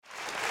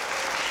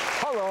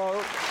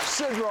Hello,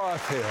 Sid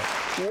Roth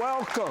here.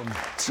 Welcome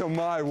to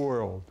my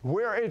world,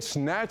 where it's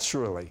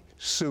naturally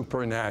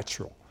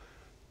supernatural.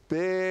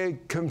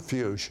 Big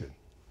confusion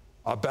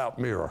about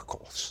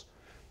miracles.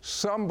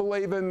 Some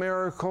believe in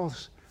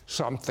miracles.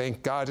 Some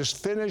think God is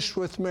finished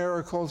with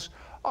miracles.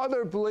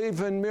 Others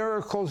believe in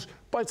miracles,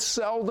 but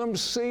seldom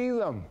see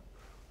them.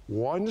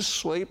 One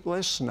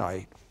sleepless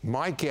night,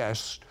 my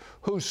guest,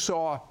 who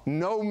saw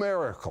no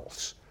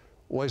miracles,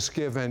 was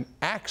given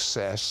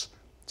access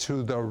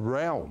to the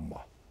realm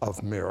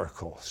of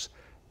miracles.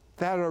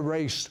 That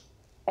erased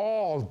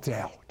all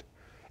doubt.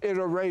 It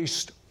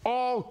erased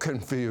all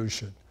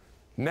confusion.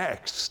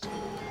 Next.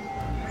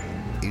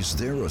 Is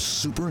there a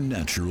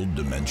supernatural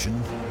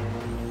dimension?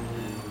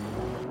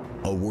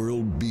 A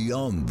world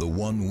beyond the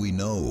one we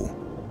know?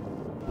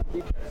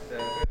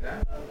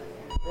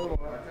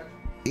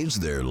 Is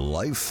there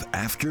life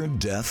after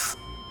death?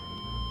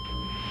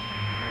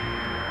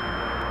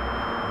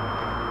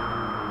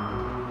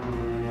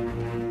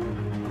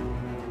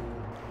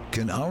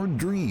 Can our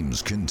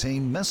dreams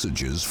contain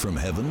messages from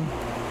heaven?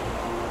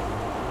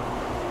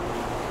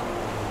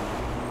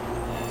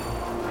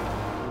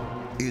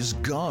 Is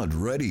God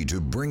ready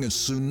to bring a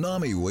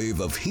tsunami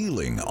wave of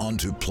healing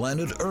onto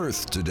planet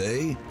Earth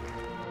today?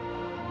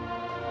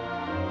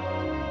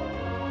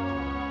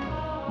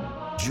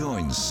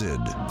 Join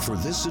Sid for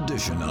this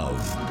edition of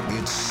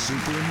It's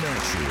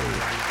Supernatural.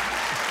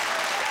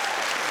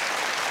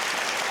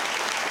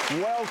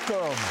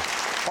 Welcome,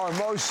 our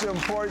most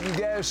important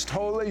guest,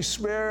 Holy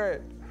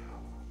Spirit.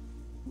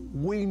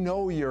 We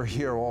know you're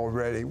here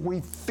already.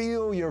 We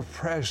feel your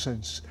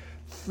presence.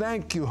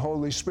 Thank you,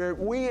 Holy Spirit.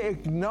 We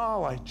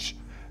acknowledge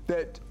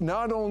that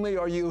not only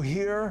are you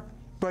here,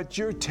 but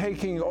you're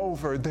taking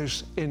over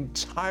this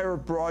entire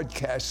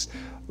broadcast.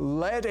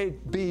 Let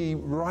it be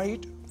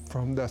right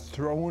from the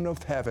throne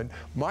of heaven.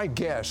 My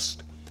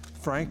guest,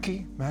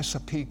 Frankie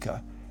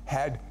Mazzapica,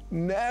 had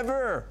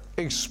never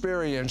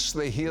experienced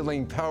the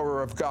healing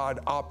power of God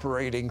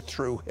operating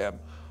through him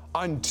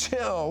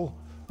until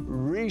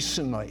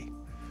recently.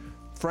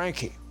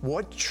 Frankie,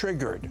 what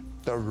triggered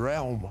the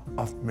realm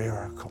of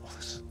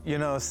miracles? You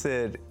know,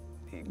 Sid,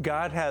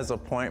 God has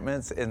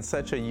appointments in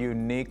such a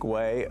unique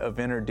way of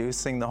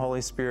introducing the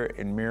Holy Spirit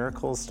and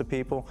miracles to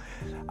people.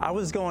 I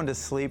was going to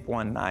sleep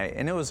one night,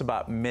 and it was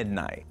about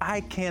midnight.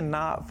 I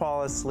cannot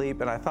fall asleep,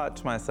 and I thought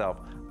to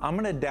myself, I'm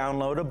going to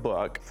download a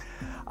book.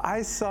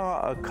 I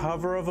saw a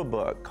cover of a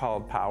book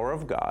called Power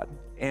of God,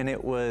 and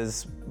it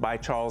was by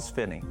Charles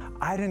Finney.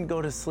 I didn't go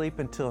to sleep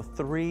until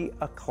 3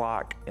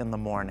 o'clock in the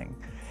morning.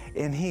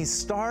 And he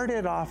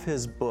started off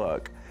his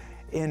book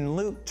in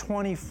Luke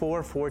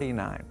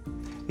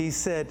 24:49. He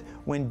said,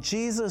 when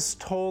Jesus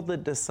told the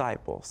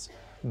disciples,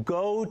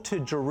 go to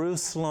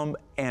Jerusalem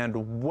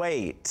and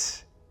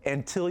wait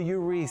until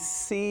you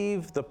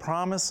receive the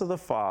promise of the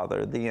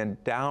Father, the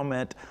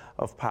endowment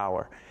of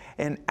power.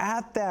 And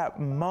at that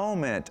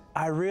moment,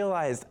 I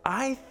realized,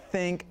 I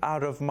think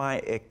out of my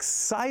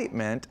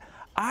excitement,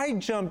 I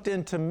jumped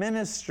into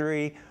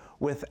ministry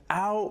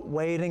without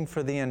waiting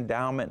for the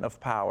endowment of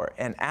power.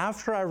 And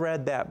after I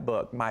read that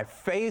book, my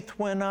faith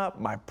went up,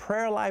 my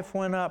prayer life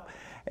went up,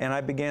 and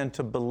I began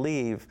to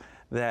believe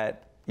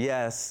that,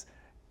 yes,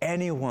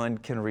 anyone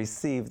can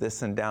receive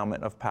this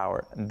endowment of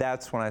power. And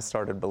that's when I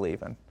started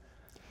believing.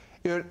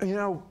 You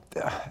know,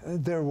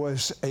 there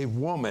was a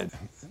woman.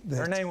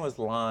 Her name was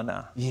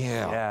Lana.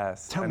 Yeah.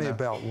 Yes. Tell me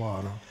about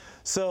Lana.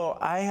 So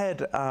I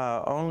had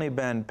only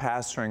been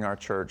pastoring our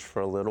church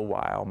for a little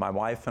while. My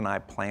wife and I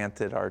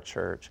planted our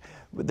church.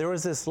 But there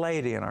was this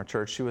lady in our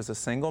church. She was a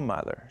single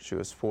mother. She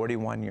was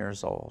 41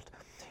 years old.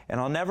 And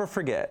I'll never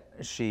forget,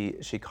 she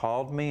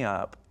called me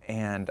up,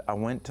 and I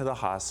went to the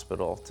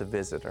hospital to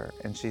visit her.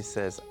 And she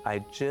says,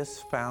 I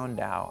just found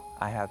out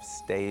I have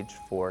stage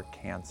 4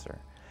 cancer.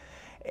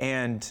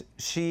 And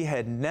she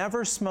had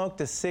never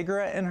smoked a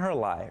cigarette in her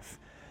life.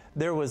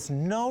 There was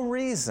no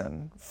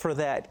reason for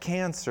that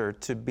cancer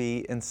to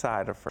be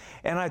inside of her.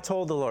 And I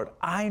told the Lord,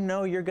 I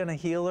know you're going to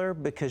heal her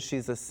because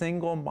she's a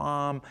single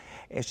mom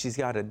and she's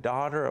got a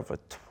daughter of a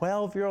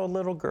 12-year-old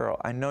little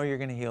girl. I know you're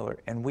going to heal her.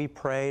 And we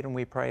prayed and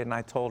we prayed, and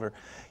I told her,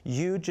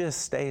 you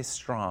just stay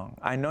strong.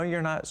 I know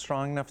you're not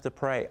strong enough to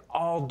pray.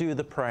 I'll do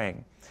the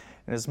praying.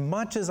 And as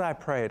much as I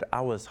prayed,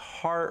 I was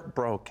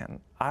heartbroken.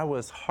 I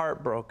was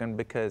heartbroken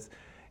because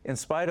in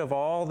spite of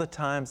all the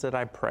times that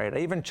I prayed,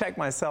 I even checked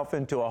myself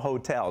into a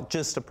hotel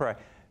just to pray,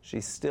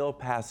 she still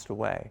passed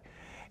away.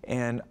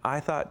 And I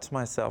thought to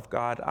myself,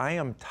 God, I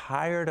am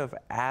tired of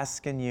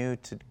asking you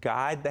to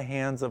guide the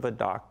hands of a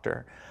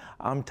doctor.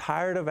 I'm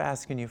tired of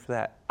asking you for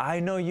that. I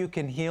know you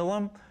can heal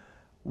them.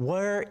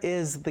 Where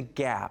is the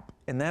gap?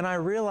 And then I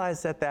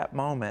realized at that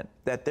moment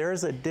that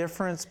there's a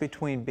difference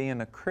between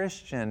being a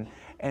Christian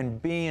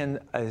and being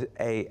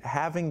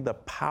having the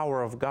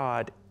power of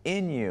God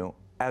in you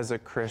as a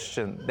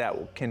Christian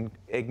that can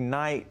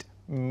ignite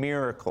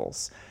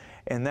miracles.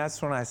 And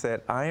that's when I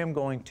said, I am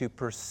going to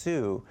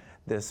pursue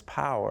this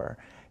power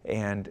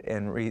and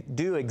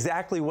do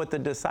exactly what the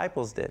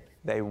disciples did.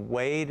 They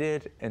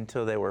waited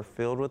until they were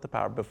filled with the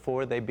power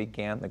before they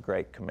began the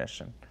Great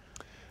Commission.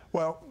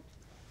 Well,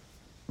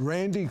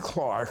 Randy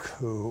Clark,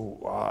 who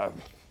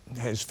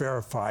has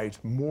verified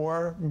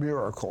more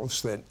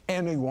miracles than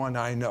anyone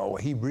I know,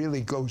 he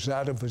really goes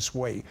out of his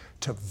way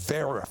to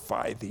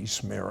verify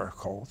these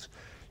miracles,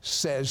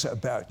 says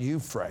about you,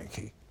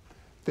 Frankie,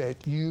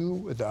 that you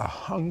were the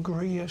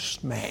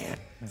hungriest man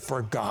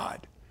for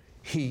God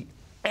he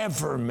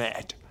ever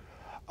met.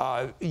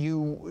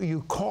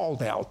 You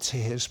called out to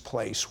his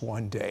place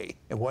one day,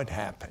 and what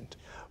happened?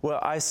 Well,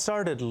 I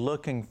started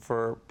looking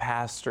for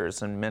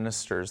pastors and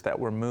ministers that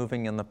were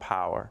moving in the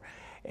power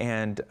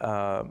and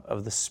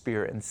of the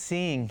Spirit and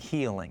seeing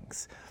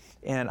healings.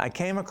 And I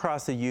came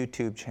across a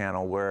YouTube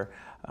channel where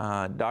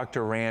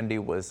Dr. Randy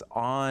was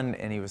on,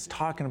 and he was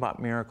talking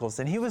about miracles,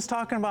 and he was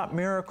talking about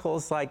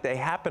miracles like they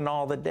happen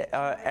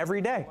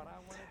every day.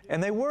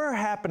 And they were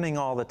happening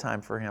all the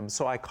time for him.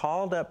 So I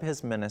called up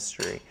his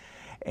ministry,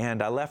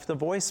 and I left the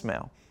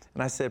voicemail.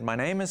 And I said, my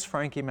name is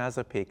Frankie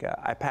Mazzapica.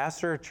 I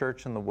pastor a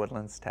church in the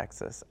Woodlands,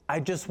 Texas. I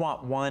just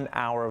want 1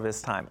 hour of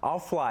his time. I'll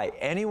fly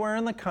anywhere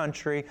in the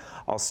country.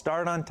 I'll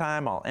start on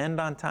time. I'll end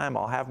on time.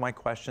 I'll have my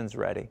questions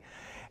ready.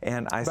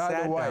 And I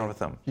sat down with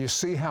him. You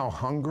see how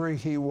hungry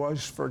he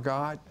was for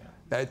God?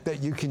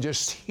 That you can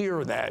just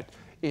hear that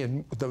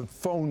in the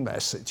phone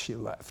message he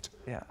left.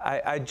 Yeah,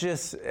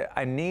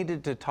 I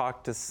needed to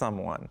talk to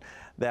someone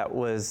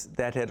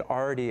that had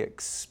already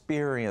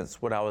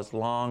experienced what I was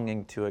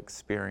longing to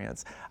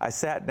experience. I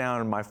sat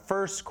down and my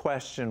first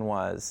question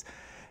was,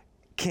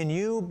 can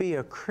you be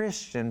a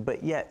Christian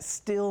but yet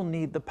still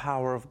need the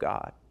power of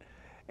God?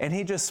 And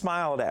he just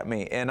smiled at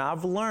me. And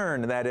I've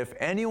learned that if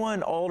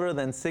anyone older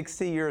than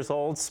 60 years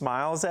old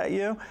smiles at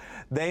you,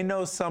 they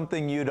know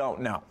something you don't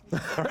know.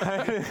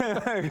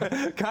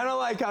 Right? Kind of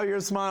like how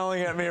you're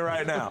smiling at me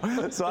right now.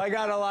 So I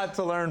got a lot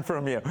to learn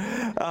from you.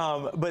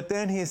 But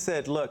then he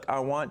said, look, I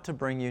want to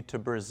bring you to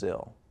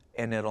Brazil,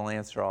 and it'll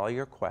answer all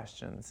your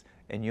questions,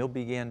 and you'll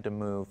begin to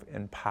move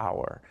in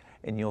power,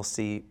 and you'll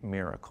see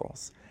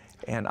miracles.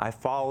 And I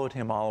followed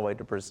him all the way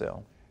to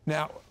Brazil.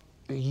 Now,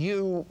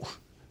 you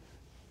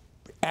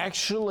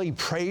actually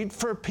prayed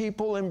for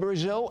people in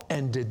Brazil,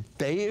 and did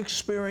they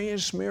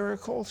experience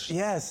miracles?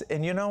 Yes,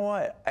 and you know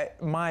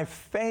what? My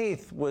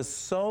faith was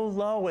so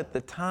low at the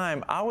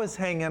time, I was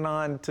hanging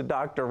on to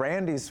Dr.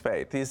 Randy's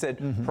faith. He said,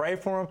 pray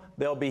for them,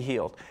 they'll be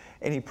healed.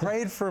 And he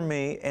prayed for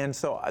me, and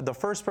so the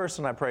first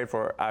person I prayed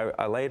for,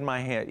 I laid my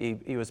hand,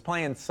 he was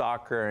playing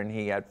soccer and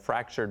he had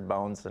fractured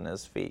bones in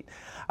his feet.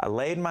 I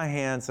laid my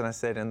hands and I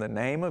said, in the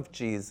name of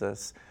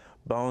Jesus,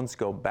 bones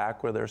go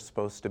back where they're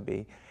supposed to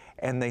be.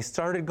 And they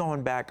started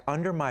going back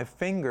under my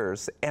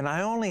fingers, and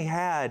I only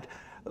had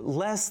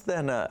less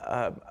than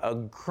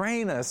a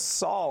grain of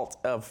salt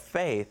of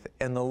faith.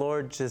 And the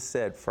Lord just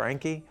said,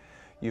 Frankie,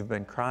 you've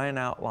been crying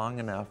out long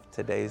enough.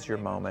 Today's your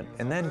moment.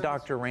 And then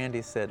Dr.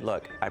 Randy said,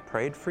 look, I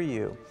prayed for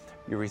you.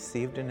 You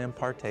received an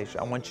impartation.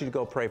 I want you to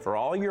go pray for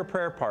all your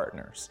prayer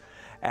partners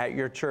at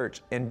your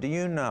church. And do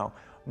you know,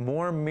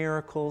 more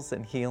miracles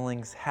and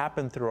healings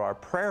happen through our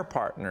prayer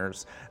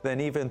partners than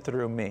even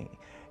through me.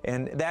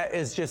 And that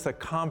is just a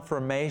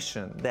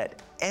confirmation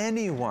that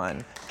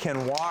anyone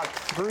can walk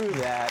through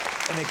that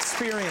and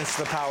experience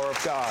the power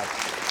of God.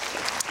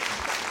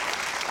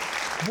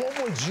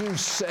 What would you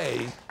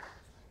say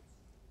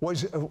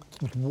was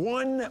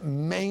one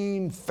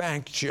main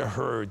fact you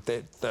heard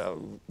that the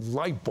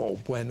light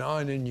bulb went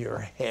on in your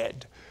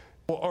head?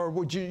 Or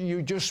would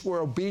you just were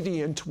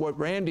obedient to what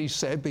Randy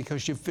said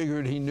because you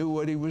figured he knew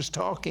what he was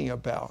talking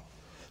about?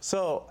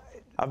 So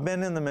I've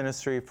been in the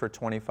ministry for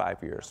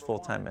 25 years,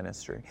 full-time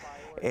ministry.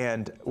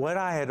 And what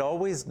I had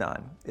always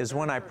done is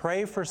when I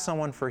pray for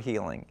someone for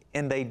healing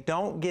and they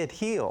don't get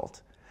healed,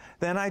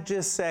 then I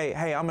just say,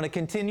 hey, I'm going to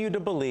continue to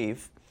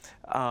believe.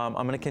 I'm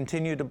going to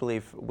continue to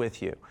believe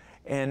with you.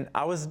 And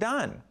I was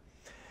done.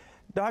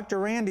 Dr.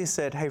 Randy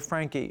said, hey,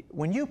 Frankie,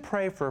 when you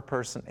pray for a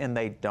person and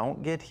they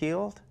don't get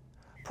healed,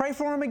 pray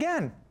for them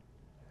again.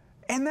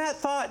 And that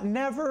thought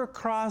never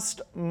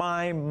crossed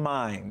my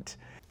mind.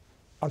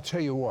 I'll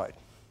tell you what.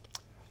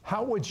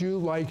 How would you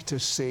like to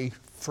see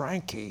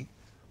Frankie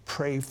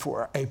pray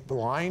for a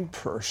blind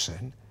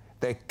person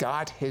that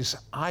got his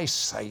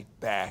eyesight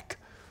back?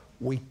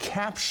 We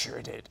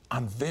captured it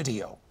on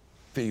video.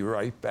 Be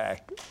right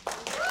back. We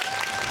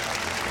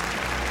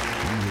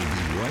will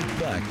be right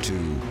back to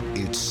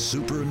It's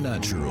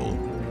Supernatural.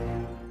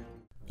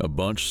 A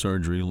botched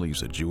surgery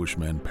leaves a Jewish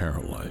man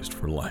paralyzed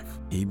for life.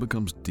 He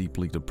becomes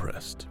deeply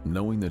depressed,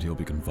 knowing that he'll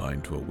be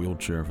confined to a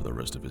wheelchair for the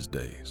rest of his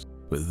days.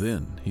 But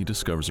then he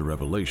discovers a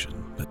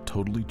revelation that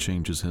totally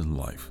changes his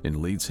life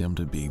and leads him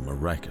to be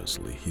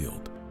miraculously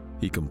healed.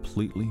 He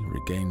completely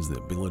regains the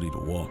ability to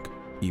walk,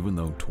 even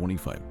though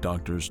 25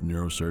 doctors,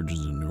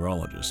 neurosurgeons, and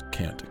neurologists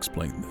can't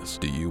explain this.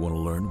 Do you want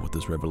to learn what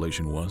this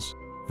revelation was?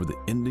 For the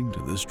ending to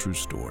this true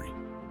story,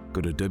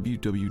 go to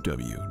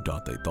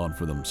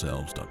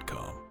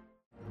www.theythoughtforthemselves.com.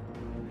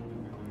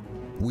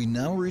 We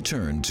now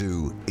return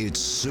to It's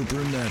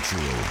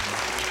Supernatural.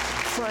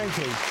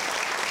 Frankie,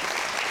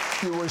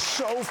 you were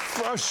so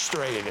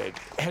frustrated,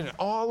 and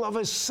all of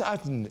a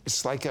sudden,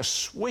 it's like a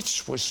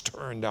switch was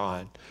turned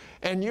on,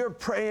 and you're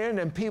praying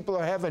and people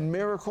are having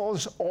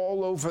miracles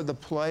all over the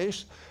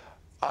place.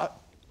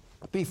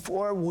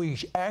 Before we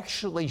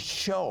actually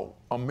show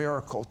a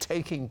miracle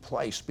taking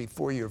place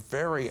before your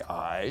very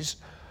eyes,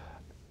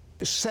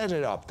 set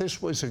it up.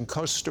 This was in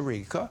Costa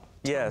Rica.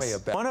 Tell me Yes,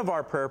 about one of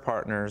our prayer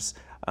partners,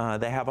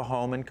 they have a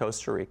home in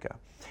Costa Rica.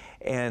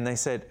 And they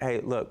said,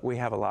 hey, look, we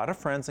have a lot of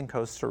friends in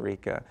Costa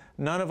Rica.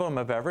 None of them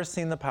have ever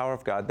seen the power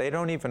of God. They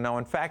don't even know.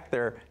 In fact,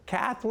 they're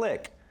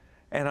Catholic.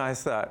 And I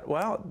thought,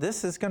 well,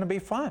 this is going to be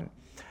fun.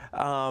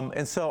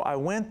 And so I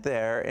went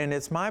there, and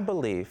it's my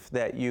belief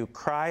that you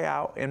cry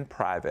out in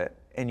private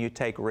and you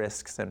take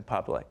risks in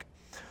public.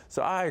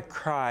 So I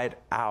cried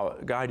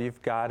out, God,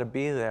 you've got to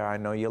be there. I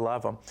know you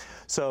love them.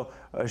 So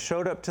I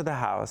showed up to the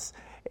house,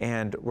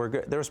 and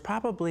there was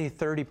probably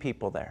 30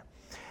 people there.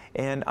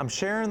 And I'm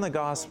sharing the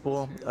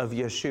gospel of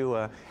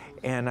Yeshua,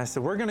 and I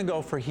said, we're going to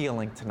go for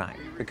healing tonight,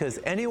 because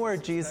anywhere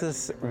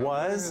Jesus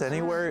was,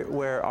 anywhere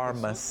where our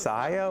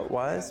Messiah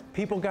was,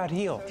 people got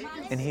healed,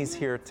 and he's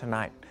here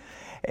tonight.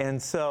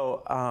 And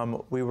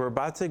so we were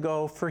about to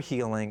go for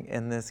healing,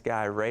 and this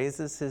guy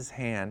raises his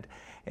hand,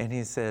 and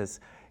he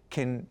says,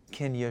 can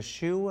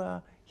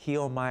Yeshua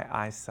heal my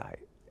eyesight?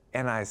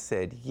 And I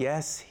said,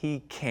 yes,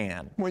 he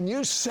can. When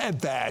you said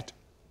that,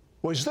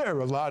 was there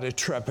a lot of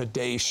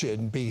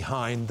trepidation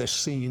behind the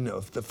scene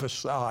of the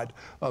facade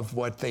of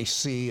what they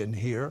see and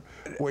hear?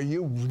 Were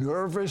you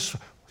nervous?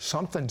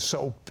 Something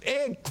so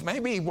big,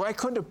 maybe, why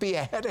couldn't it be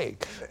a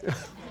headache?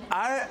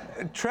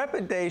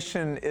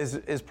 Trepidation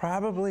is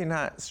probably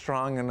not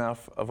strong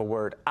enough of a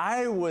word.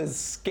 I was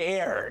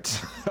scared.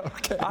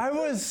 Okay. I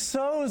was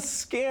so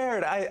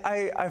scared.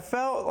 I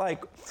felt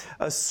like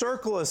a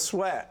circle of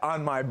sweat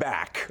on my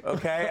back,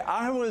 okay?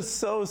 I was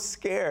so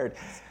scared.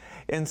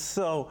 And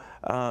so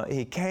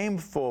he came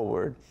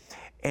forward,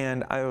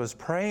 and I was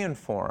praying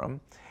for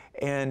him,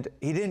 and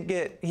he didn't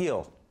get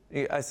healed.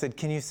 I said,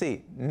 can you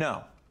see?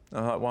 No. I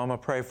thought, well, I'm going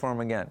to pray for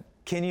him again.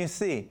 Can you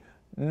see?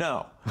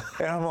 No.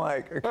 And I'm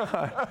like,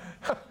 God,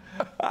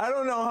 I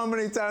don't know how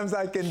many times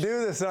I can do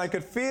this. And I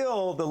could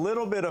feel the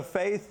little bit of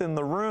faith in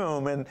the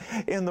room. And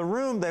in the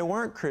room, they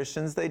weren't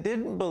Christians. They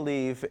didn't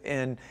believe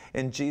in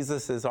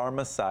Jesus as our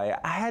Messiah.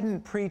 I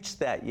hadn't preached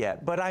that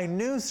yet. But I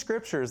knew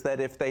scriptures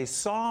that if they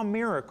saw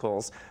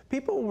miracles,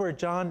 people were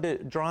drawn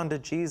to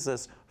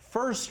Jesus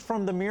first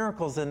from the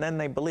miracles, and then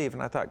they believe.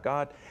 And I thought,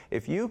 God,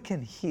 if you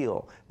can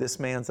heal this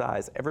man's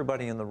eyes,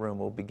 everybody in the room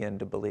will begin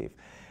to believe.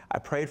 I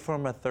prayed for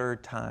him a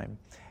third time,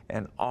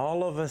 and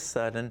all of a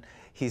sudden,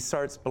 he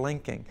starts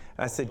blinking.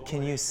 I said,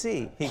 can you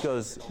see? He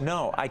goes,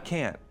 no, I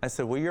can't. I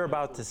said, well, you're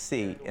about to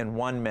see in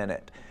 1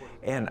 minute.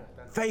 And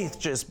faith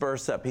just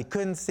bursts up. He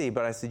couldn't see,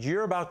 but I said,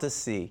 you're about to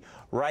see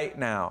right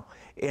now.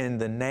 In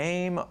the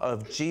name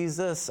of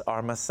Jesus,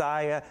 our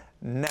Messiah,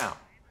 now.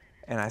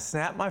 And I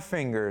snapped my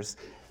fingers.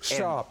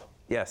 Stop.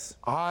 Yes.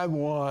 I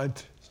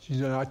want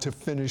you not to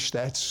finish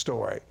that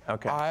story.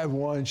 Okay. I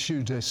want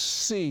you to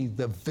see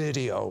the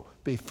video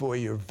before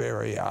your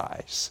very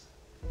eyes.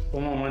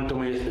 Un momento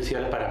muy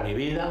especial para mi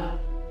vida.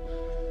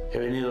 He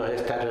venido a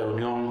esta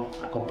reunión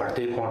a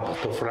compartir con el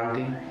pastor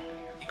Frankie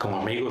y con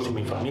amigos y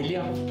mi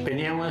familia.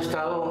 Venía en un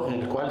estado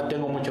en el cual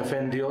tengo mucha fe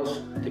en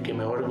Dios de que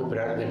me voy a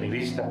recuperar de mi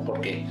vista,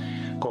 porque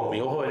con mi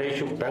ojo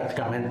derecho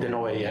prácticamente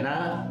no veía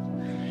nada.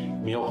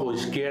 Mi ojo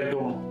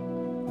izquierdo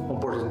un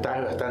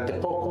porcentaje bastante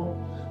poco,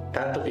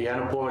 tanto que ya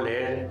no puedo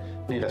leer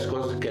ni las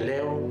cosas que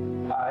leo.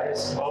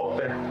 Eyes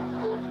open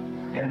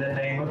in the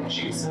name of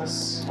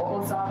Jesus.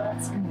 Open.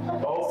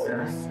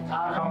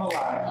 Come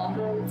alive.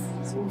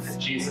 In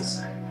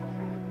Jesus'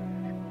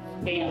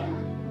 name.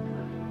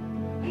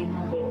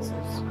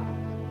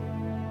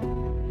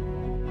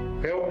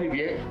 Veo muy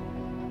bien.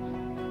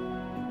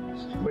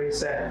 What he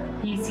said.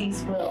 He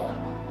sees well.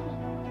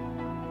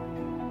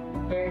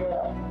 Very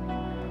well.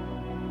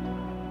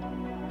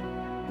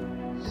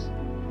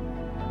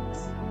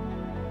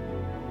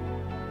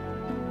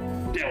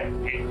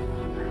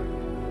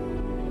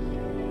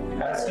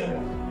 Ask him.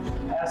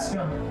 Ask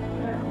him.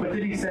 What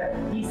did he say?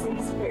 He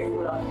sees very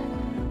well.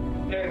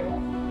 Very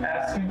well.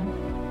 Ask him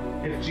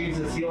if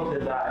Jesus healed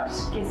his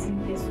eyes. Que si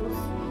Jesús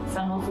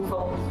sanó sus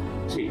ojos.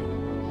 Sí.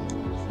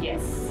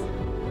 Yes.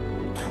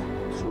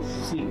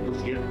 Sí, lo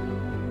siento.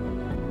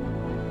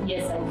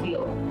 Yes, I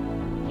feel.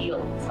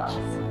 Healed his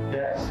eyes.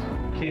 Yes.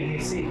 Can he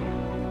see?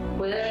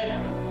 Puede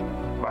ver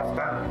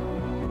Bastante.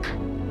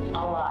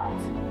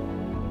 alive.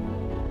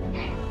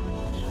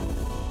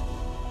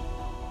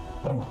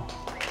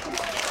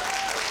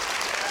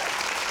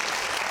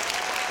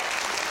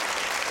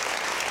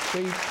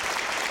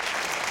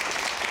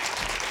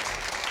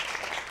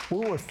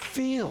 We were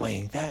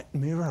feeling that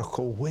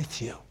miracle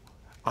with you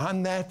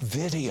on that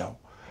video.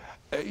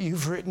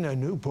 You've written a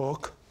new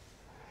book,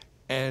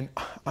 and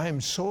I'm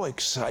so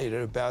excited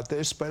about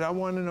this, but I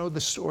want to know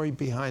the story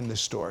behind the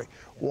story.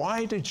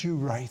 Why did you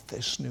write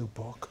this new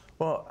book?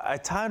 Well, I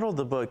titled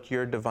the book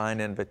Your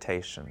Divine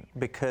Invitation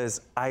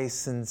because I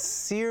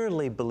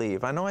sincerely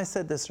believe, I know I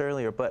said this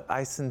earlier, but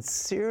I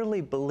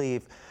sincerely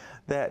believe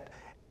that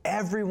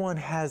everyone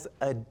has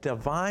a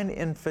divine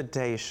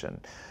invitation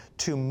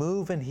to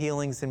move in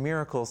healings and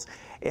miracles.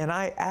 And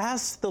I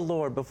asked the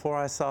Lord before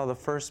I saw the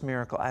first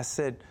miracle, I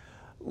said,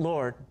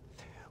 Lord,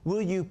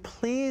 will you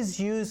please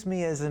use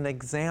me as an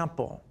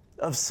example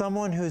of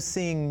someone who's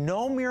seeing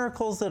no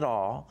miracles at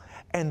all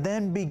and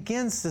then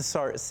begins to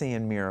start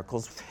seeing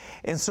miracles?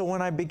 And so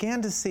when I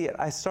began to see it,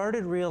 I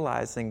started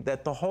realizing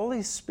that the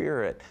Holy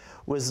Spirit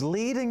was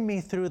leading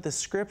me through the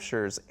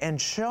scriptures and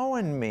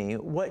showing me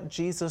what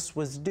Jesus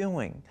was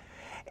doing.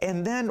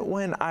 And then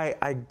when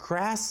I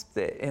grasped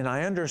it and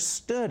I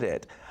understood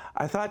it,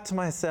 I thought to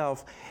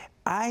myself,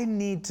 I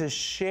need to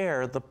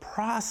share the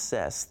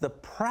process, the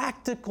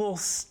practical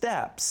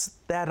steps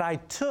that I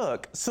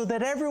took so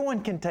that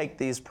everyone can take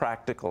these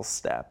practical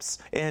steps.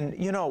 And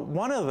you know,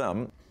 one of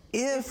them,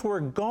 if we're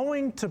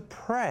going to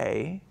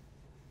pray,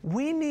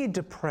 we need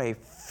to pray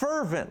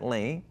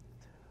fervently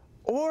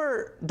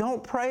or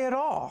don't pray at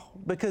all.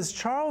 Because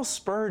Charles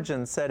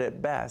Spurgeon said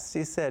it best.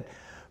 He said,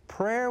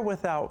 prayer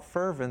without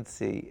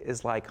fervency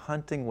is like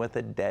hunting with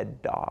a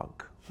dead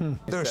dog.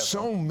 There's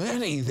so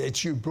many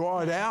that you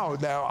brought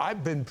out. Now,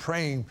 I've been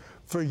praying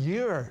for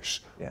years,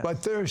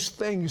 but there's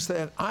things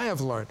that I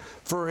have learned.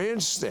 For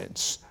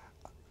instance,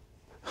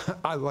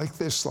 I like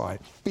this line,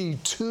 be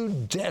too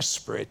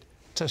desperate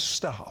to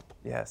stop.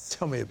 Yes.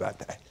 Tell me about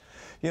that.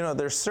 You know,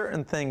 there's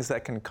certain things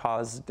that can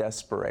cause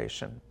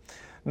desperation.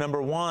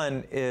 Number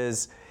one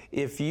is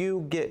if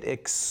you get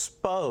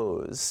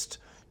exposed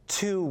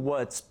to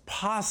what's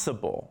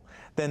possible,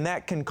 then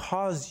that can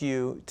cause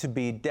you to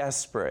be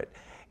desperate.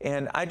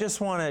 And I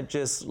just want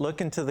to look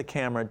into the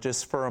camera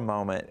just for a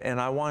moment, and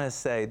I want to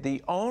say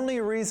the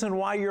only reason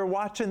why you're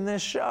watching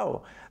this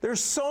show,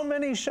 there's so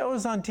many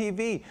shows on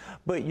TV,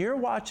 but you're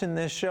watching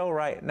this show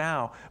right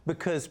now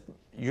because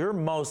you're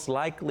most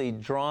likely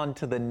drawn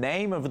to the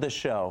name of the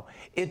show.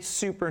 It's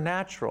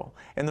supernatural.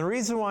 And the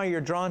reason why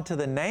you're drawn to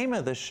the name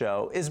of the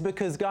show is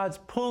because God's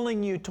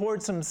pulling you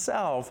towards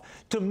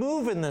Himself to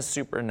move in the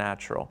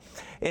supernatural.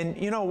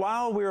 And you know,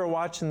 while we were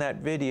watching that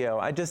video,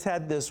 I just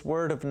had this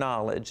word of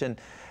knowledge.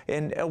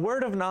 And a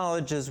word of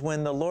knowledge is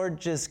when the Lord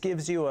just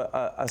gives you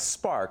a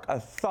spark, a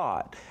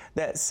thought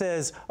that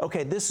says,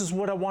 okay, this is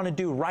what I want to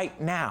do right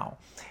now.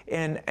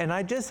 And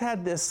I just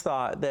had this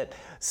thought that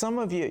some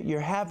of you, you're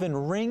having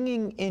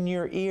ringing in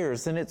your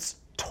ears and it's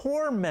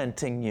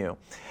tormenting you.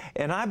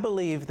 And I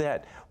believe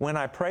that when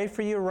I pray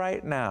for you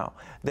right now,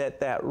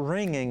 that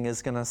ringing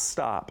is going to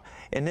stop.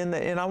 And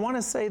I want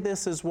to say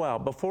this as well.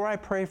 Before I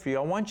pray for you,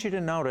 I want you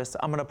to notice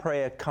I'm going to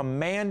pray a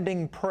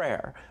commanding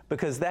prayer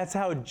because that's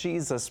how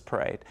Jesus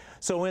prayed.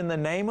 So in the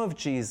name of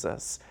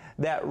Jesus,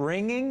 that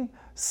ringing,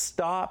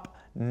 stop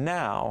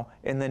now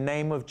in the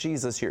name of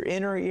Jesus. Your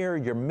inner ear,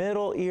 your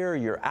middle ear,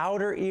 your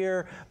outer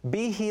ear,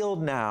 be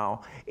healed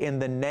now in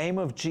the name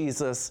of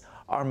Jesus,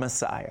 our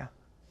Messiah.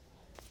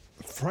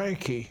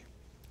 Frankie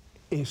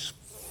is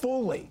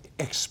fully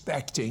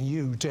expecting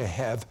you to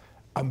have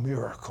a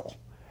miracle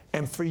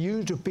and for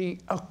you to be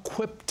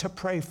equipped to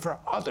pray for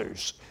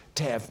others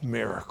to have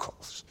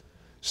miracles.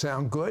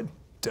 Sound good?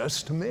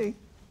 Does to me.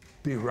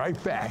 Be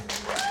right back.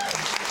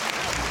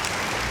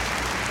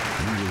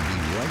 We will be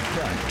right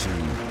back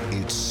to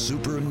It's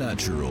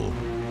Supernatural.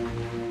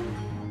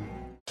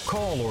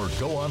 Call or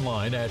go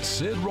online at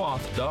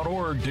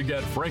sidroth.org to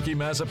get Frankie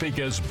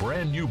Mazzapica's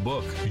brand new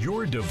book,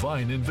 Your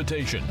Divine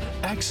Invitation.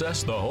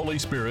 Access the Holy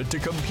Spirit to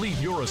complete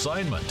your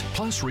assignment.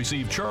 Plus,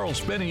 receive Charles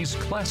Finney's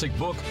classic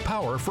book,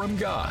 Power from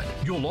God.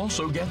 You'll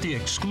also get the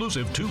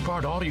exclusive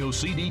 2-part audio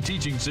CD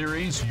teaching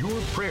series,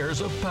 Your Prayers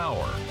of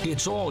Power.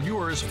 It's all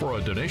yours for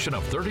a donation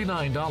of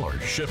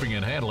 $39. Shipping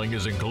and handling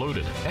is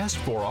included. Ask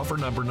for offer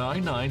number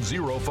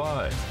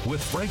 9905.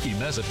 With Frankie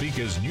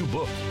Mazzapica's new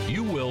book,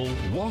 you will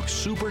walk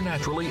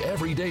supernaturally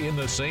every day in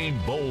the same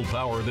bold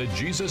power that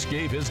Jesus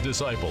gave His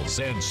disciples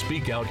and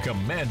speak out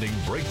commanding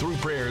breakthrough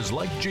prayers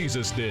like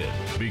Jesus did.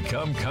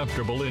 Become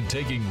comfortable in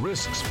taking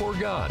risks for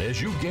God as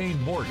you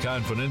gain more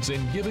confidence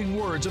in giving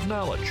words of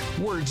knowledge,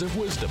 words of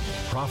wisdom,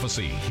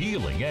 prophecy,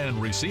 healing,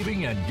 and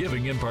receiving and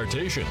giving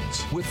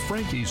impartations. With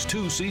Frankie's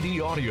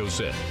 2-CD audio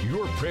set,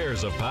 Your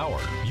Prayers of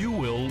Power, you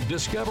will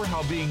discover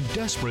how being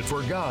desperate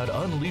for God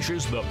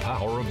unleashes the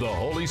power of the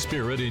Holy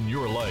Spirit in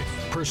your life.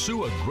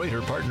 Pursue a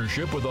greater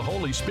partnership with the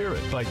Holy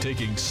Spirit by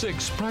taking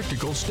 6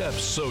 practical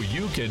steps so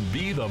you can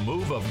be the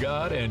move of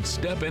God and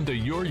step into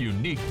your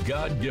unique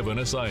God-given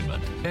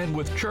assignment. And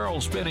with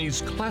Charles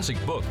Finney's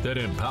classic book that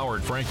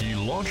empowered Frankie,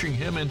 launching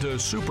him into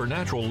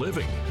supernatural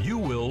living, you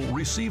will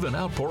receive an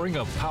outpouring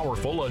of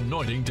powerful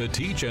anointing to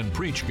teach and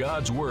preach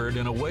God's Word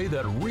in a way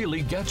that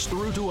really gets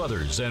through to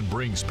others and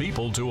brings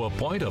people to a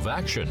point of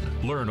action.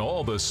 Learn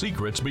all the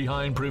secrets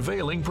behind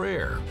prevailing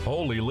prayer,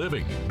 holy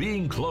living,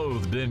 being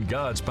clothed in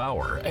God's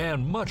power,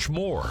 and much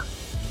more.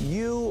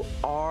 You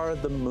are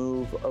the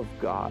move of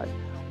God.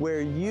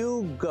 Where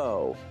you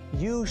go,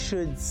 you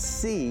should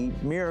see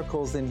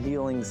miracles and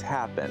healings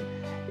happen.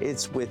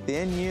 It's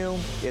within you,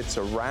 it's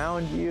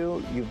around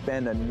you. You've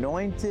been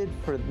anointed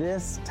for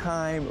this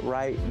time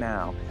right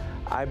now.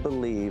 I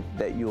believe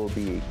that you will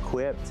be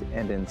equipped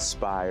and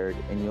inspired,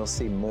 and you'll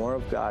see more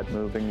of God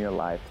move in your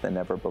life than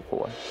ever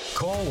before.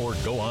 Call or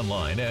go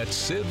online at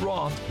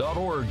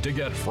sidroth.org to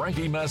get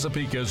Frankie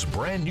Mazzapica's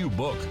brand new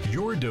book,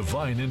 Your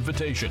Divine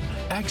Invitation.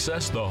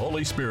 Access the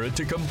Holy Spirit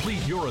to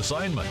complete your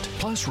assignment.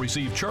 Plus,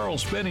 receive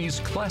Charles Finney's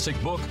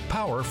classic book,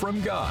 Power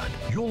from God.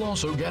 You'll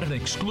also get an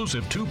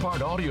exclusive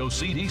 2-part audio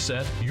CD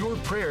set, Your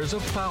Prayers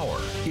of Power.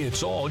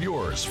 It's all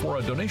yours for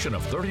a donation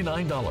of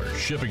 $39.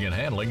 Shipping and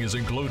handling is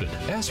included.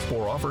 Ask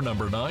for offer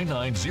number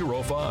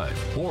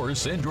 9905 or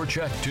send your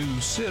check to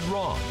Sid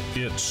Roth.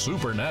 It's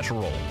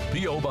supernatural.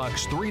 P.O.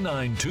 Box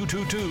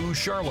 39222,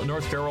 Charlotte,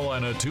 North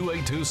Carolina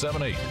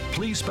 28278.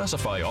 Please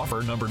specify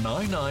offer number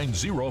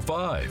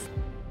 9905.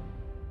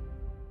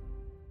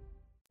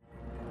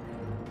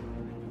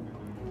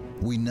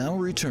 We now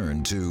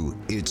return to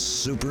It's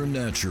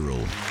Supernatural.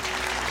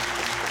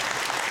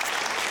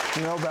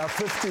 You know, about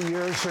 50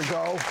 years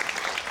ago,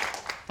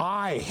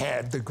 I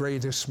had the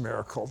greatest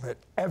miracle that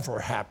ever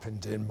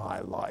happened in my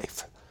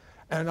life.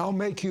 And I'll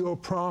make you a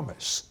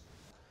promise.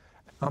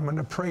 I'm going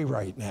to pray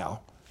right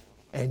now,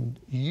 and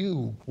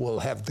you will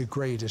have the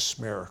greatest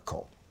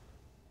miracle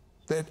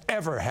that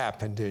ever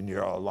happened in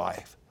your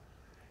life.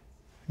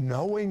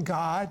 Knowing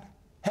God,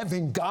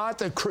 having God,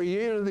 the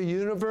creator of the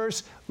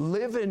universe,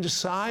 live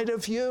inside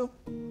of you,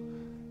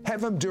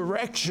 have him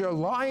direct your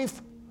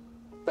life,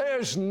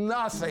 there's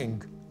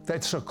nothing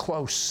that's a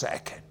close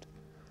second.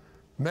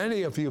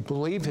 Many of you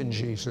believe in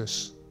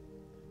Jesus,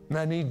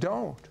 many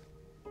don't.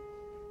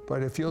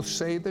 But if you'll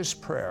say this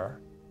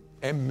prayer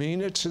and mean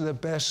it to the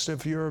best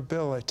of your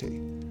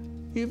ability,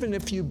 even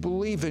if you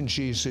believe in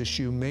Jesus,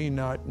 you may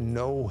not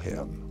know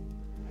him.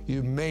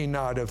 You may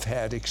not have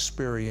had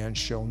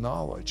experiential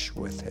knowledge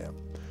with him.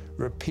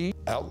 Repeat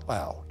out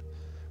loud,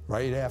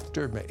 right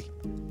after me.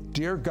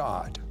 Dear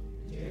God,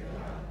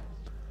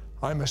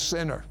 I'm a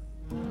sinner.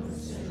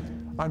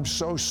 I'm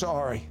so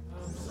sorry.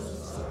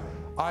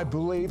 I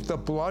believe the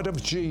blood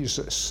of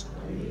Jesus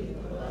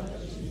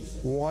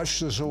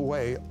washes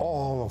away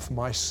all of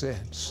my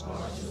sins.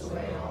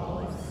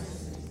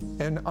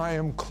 And I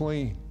am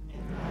clean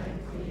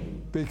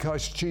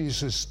because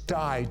Jesus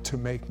died to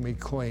make me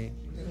clean.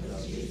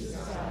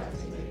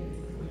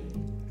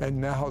 And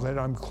now that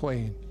I'm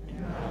clean,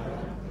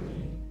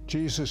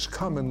 Jesus,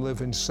 come and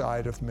live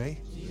inside of me.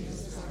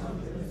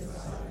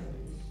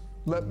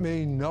 Let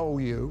me know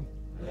you.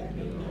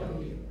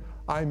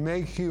 I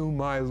make you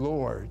my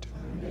Lord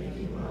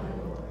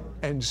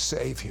and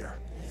Savior.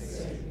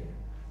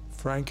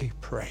 Frankie,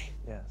 pray.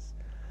 Yes.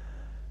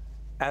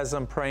 As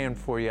I'm praying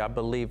for you, I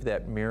believe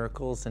that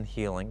miracles and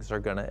healings are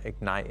going to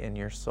ignite in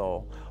your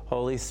soul.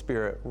 Holy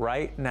Spirit,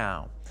 right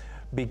now,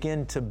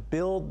 begin to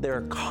build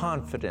their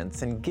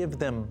confidence and give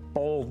them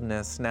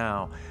boldness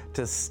now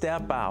to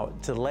step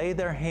out, to lay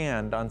their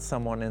hand on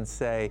someone and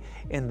say,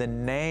 in the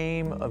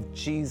name of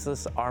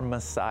Jesus, our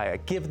Messiah.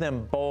 Give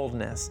them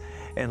boldness.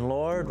 And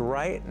Lord,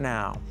 right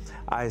now,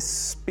 I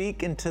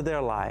speak into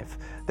their life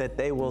that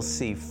they will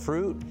see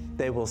fruit,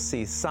 they will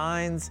see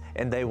signs,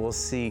 and they will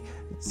see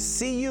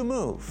you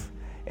move.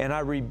 And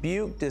I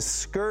rebuke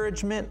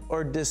discouragement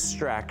or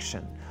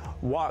distraction.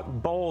 Walk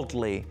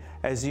boldly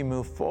as you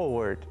move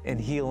forward in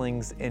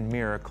healings and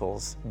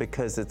miracles,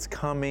 because it's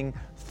coming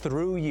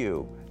through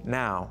you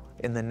now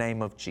in the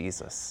name of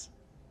Jesus.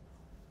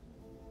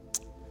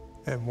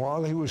 And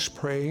while he was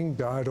praying,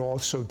 God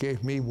also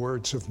gave me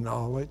words of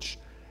knowledge.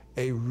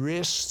 A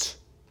wrist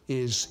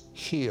is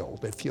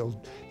healed. If you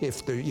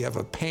have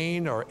a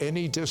pain or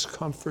any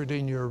discomfort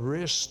in your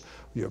wrist,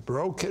 you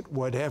broke it,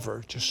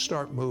 whatever, just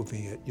start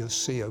moving it. You'll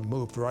see it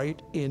move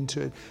right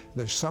into it.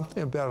 There's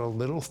something about a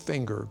little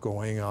finger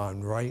going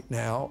on right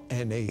now,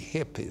 and a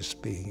hip is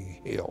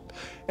being healed,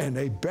 and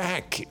a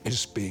back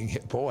is being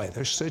healed. Boy,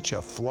 there's such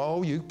a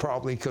flow. You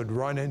probably could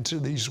run into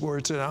these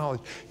words of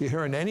knowledge. You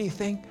hearing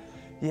anything?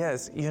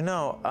 Yes, you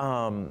know,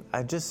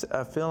 I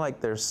feel like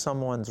there's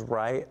someone's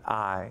right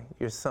eye.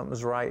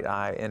 Something's right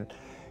eye, and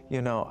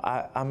you know,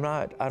 I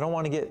don't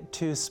want to get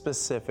too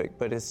specific,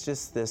 but it's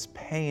just this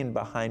pain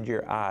behind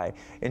your eye.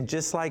 And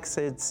just like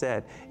Sid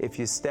said, if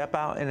you step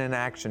out in an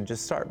action,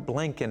 just start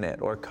blinking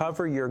it, or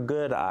cover your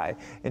good eye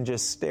and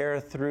just stare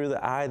through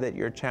the eye that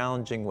you're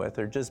challenging with,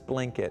 or just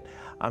blink it.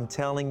 I'm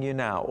telling you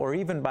now, or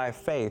even by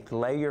faith,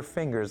 lay your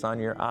fingers on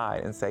your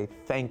eye and say,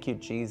 thank you,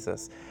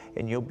 Jesus,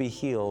 and you'll be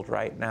healed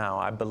right now.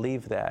 I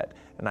believe that,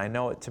 and I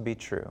know it to be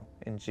true.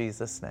 In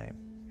Jesus' name.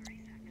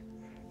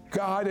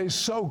 God is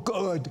so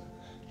good.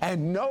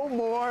 And no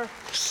more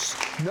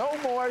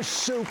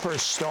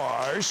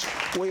superstars.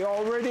 We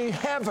already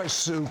have a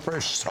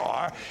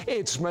superstar.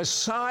 It's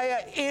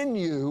Messiah in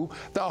you,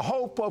 the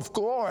hope of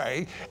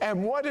glory.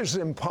 And what is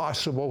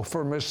impossible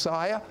for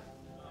Messiah?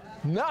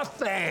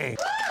 Nothing.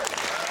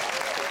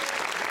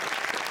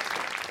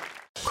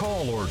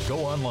 Call or go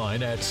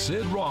online at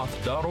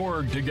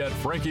sidroth.org to get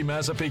Frankie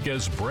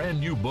Mazzapica's brand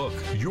new book,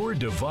 Your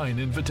Divine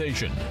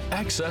Invitation.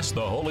 Access the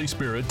Holy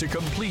Spirit to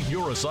complete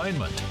your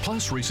assignment.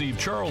 Plus, receive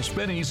Charles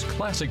Finney's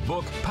classic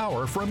book,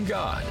 Power from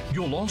God.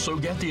 You'll also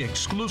get the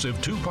exclusive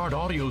 2-part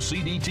audio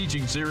CD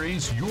teaching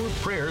series, Your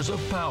Prayers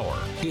of Power.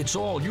 It's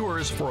all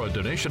yours for a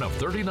donation of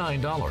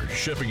 $39.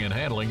 Shipping and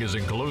handling is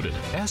included.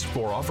 Ask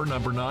for offer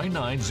number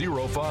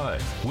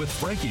 9905. With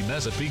Frankie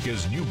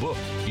Mazzapica's new book,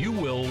 you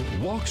will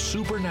walk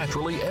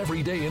supernaturally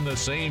every day in the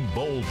same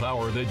bold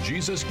power that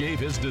Jesus gave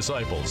his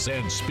disciples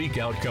and speak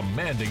out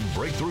commanding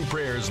breakthrough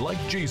prayers like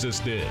Jesus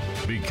did.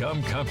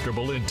 Become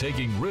comfortable in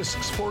taking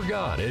risks for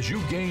God as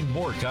you gain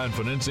more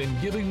confidence in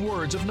giving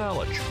words of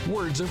knowledge,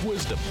 words of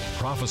wisdom,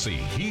 prophecy,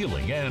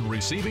 healing, and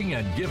receiving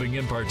and giving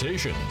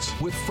impartations.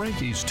 With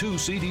Frankie's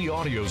 2-CD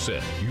audio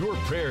set, Your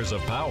Prayers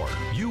of Power,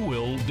 you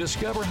will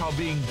discover how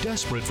being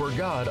desperate for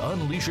God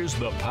unleashes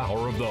the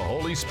power of the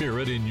Holy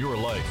Spirit in your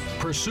life.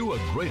 Pursue a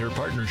greater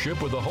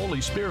partnership with the Holy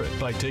Spirit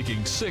by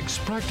taking 6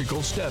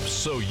 practical steps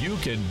so you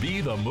can be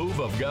the move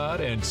of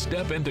God and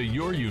step into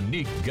your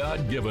unique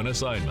God-given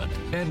assignment.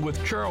 And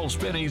with Charles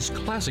Finney's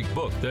classic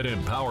book that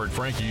empowered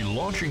Frankie,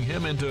 launching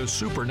him into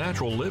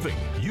supernatural living,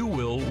 you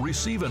will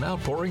receive an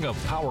outpouring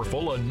of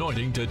powerful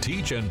anointing to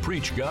teach and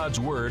preach God's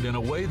Word in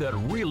a way that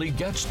really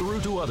gets through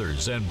to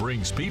others and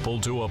brings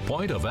people to a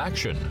point of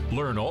action.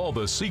 Learn all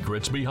the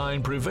secrets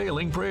behind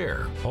prevailing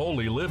prayer,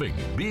 holy living,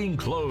 being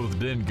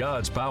clothed in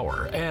God's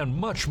power, and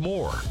much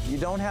more. You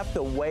don't have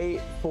to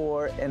wait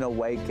for an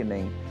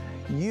awakening.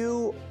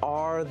 You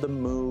are the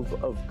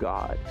move of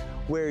God.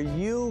 Where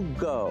you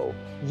go,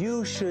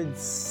 you should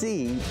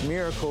see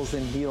miracles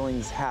and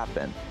healings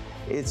happen.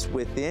 It's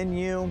within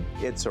you,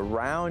 it's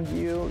around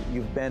you.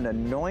 You've been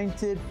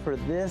anointed for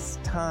this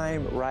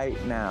time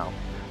right now.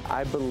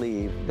 I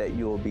believe that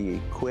you will be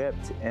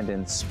equipped and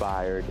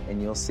inspired,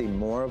 and you'll see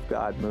more of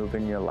God move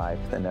in your life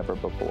than ever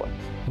before.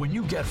 When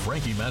you get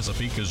Frankie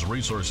Mazzapica's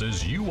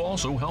resources, you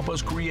also help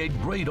us create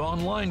great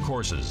online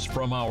courses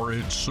from our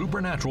It's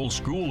Supernatural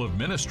School of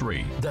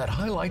Ministry that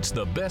highlights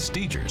the best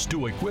teachers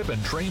to equip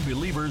and train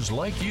believers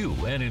like you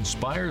and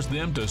inspires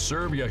them to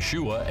serve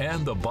Yeshua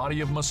and the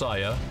body of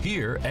Messiah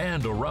here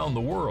and around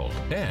the world.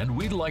 And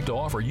we'd like to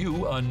offer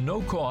you a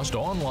no-cost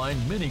online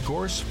mini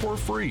course for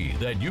free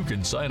that you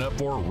can sign up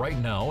for right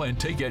now and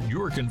take at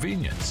your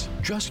convenience.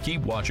 Just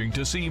keep watching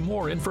to see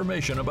more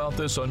information about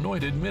this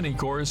anointed mini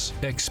course,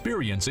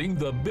 Experiencing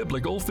the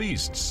Biblical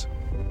Feasts.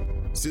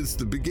 Since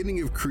the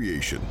beginning of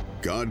creation,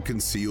 God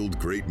concealed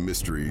great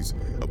mysteries,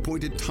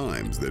 appointed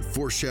times that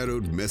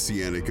foreshadowed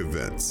messianic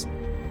events.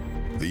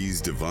 These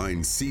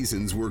divine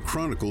seasons were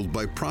chronicled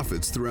by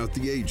prophets throughout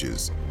the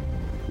ages,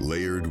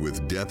 layered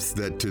with depths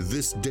that to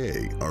this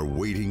day are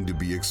waiting to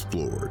be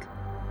explored.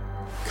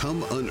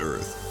 Come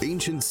unearth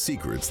ancient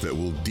secrets that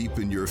will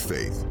deepen your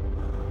faith.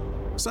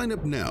 Sign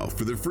up now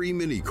for the free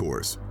mini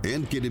course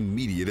and get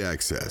immediate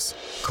access.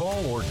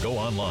 Call or go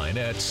online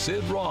at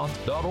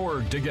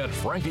sidroth.org to get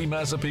Frankie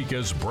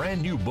Mazzapica's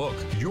brand new book,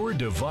 Your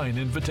Divine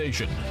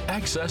Invitation.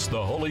 Access the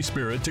Holy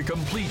Spirit to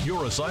complete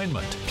your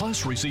assignment.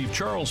 Plus, receive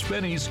Charles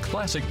Finney's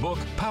classic book,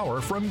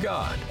 Power from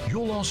God.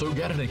 You'll also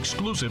get an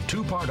exclusive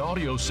 2-part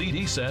audio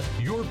CD set,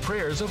 Your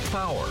Prayers of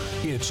Power.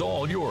 It's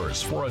all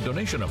yours for a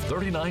donation of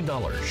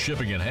 $39.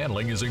 Shipping and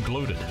handling is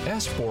included.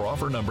 Ask for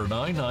offer number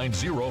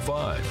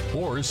 9905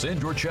 or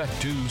send your check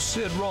to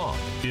Sid Roth.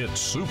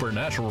 It's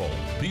Supernatural.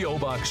 P.O.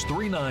 Box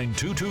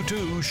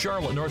 39222,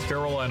 Charlotte, North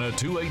Carolina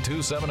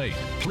 28278.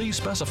 Please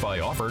specify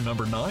offer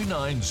number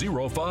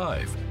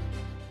 9905.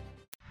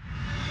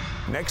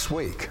 Next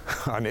week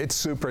on It's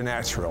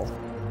Supernatural.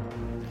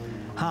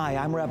 Hi,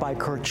 I'm Rabbi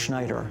Kurt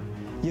Schneider.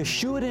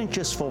 Yeshua didn't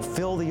just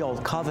fulfill the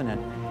Old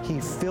Covenant, He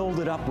filled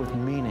it up with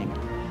meaning.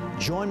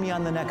 Join me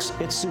on the next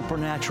It's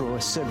Supernatural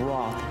with Sid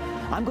Roth.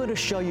 I'm going to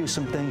show you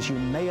some things you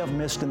may have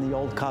missed in the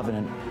Old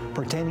Covenant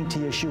pertaining to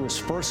Yeshua's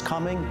first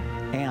coming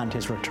and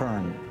His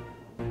return.